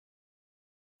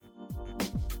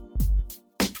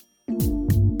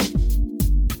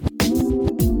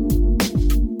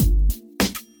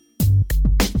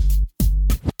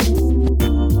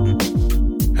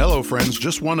friends.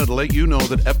 Just wanted to let you know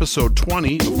that episode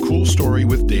 20 of Cool Story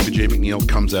with David J. McNeil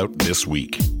comes out this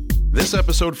week. This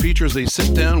episode features a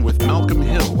sit-down with Malcolm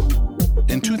Hill.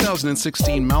 In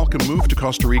 2016, Malcolm moved to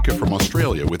Costa Rica from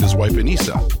Australia with his wife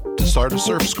Anissa to start a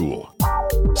surf school.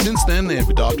 Since then, they have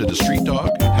adopted a street dog,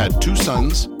 had 2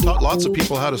 sons, taught lots of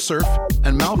people how to surf,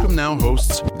 and Malcolm now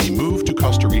hosts the Move to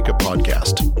Costa Rica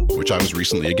podcast, which I was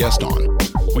recently a guest on.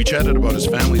 We chatted about his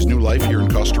family's new life here in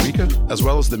Costa Rica, as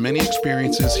well as the many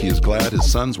experiences he is glad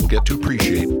his sons will get to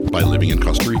appreciate by living in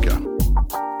Costa Rica.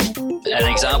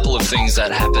 An example of things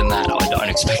that happen that I don't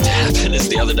expect to happen is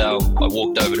the other day I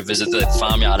walked over to visit the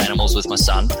farmyard animals with my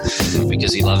son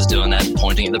because he loves doing that,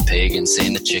 pointing at the pig and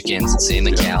seeing the chickens and seeing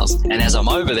the cows. And as I'm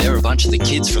over there, a bunch of the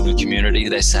kids from the community,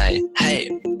 they say, "Hey,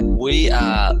 we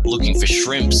are looking for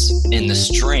shrimps in the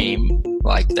stream,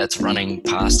 like that's running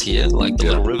past here, like the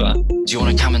little river. Do you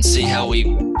want to come and see how we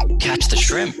catch the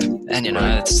shrimp?" And you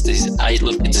know, it's these 8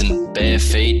 little kids in bare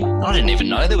feet. I didn't even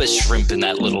know there was shrimp in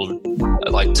that little,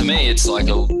 like to me, it's like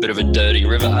a bit of a dirty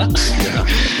river.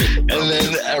 And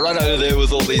then I run over there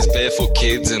with all these barefoot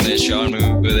kids and they're showing me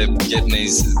where they're getting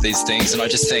these things. And I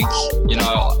just think, you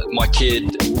know, my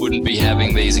kid wouldn't be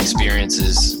having these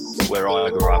experiences where I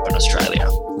grew up in Australia.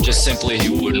 Just simply he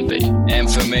wouldn't be.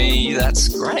 And for me, that's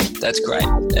great. That's great.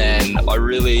 And I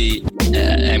really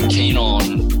am keen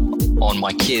on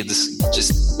my kids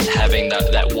just having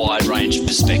that wide range of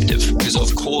perspective, because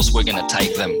of course we're going to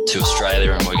take them to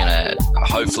Australia and we're going to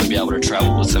hopefully be able to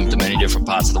travel with them to many different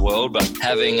parts of the world, but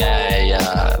having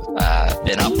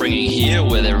an upbringing here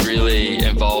where they're really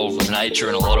involved with nature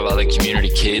and a lot of other community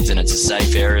kids, and it's a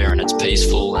safe area and it's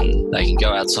peaceful and they can go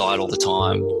outside all the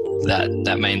time,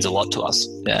 that means a lot to us.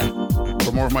 Yeah.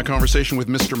 For more of my conversation with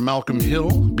Mr. Malcolm Hill,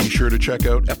 be sure to check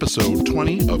out episode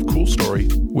 20 of Cool Story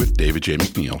with David J.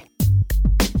 McNeil.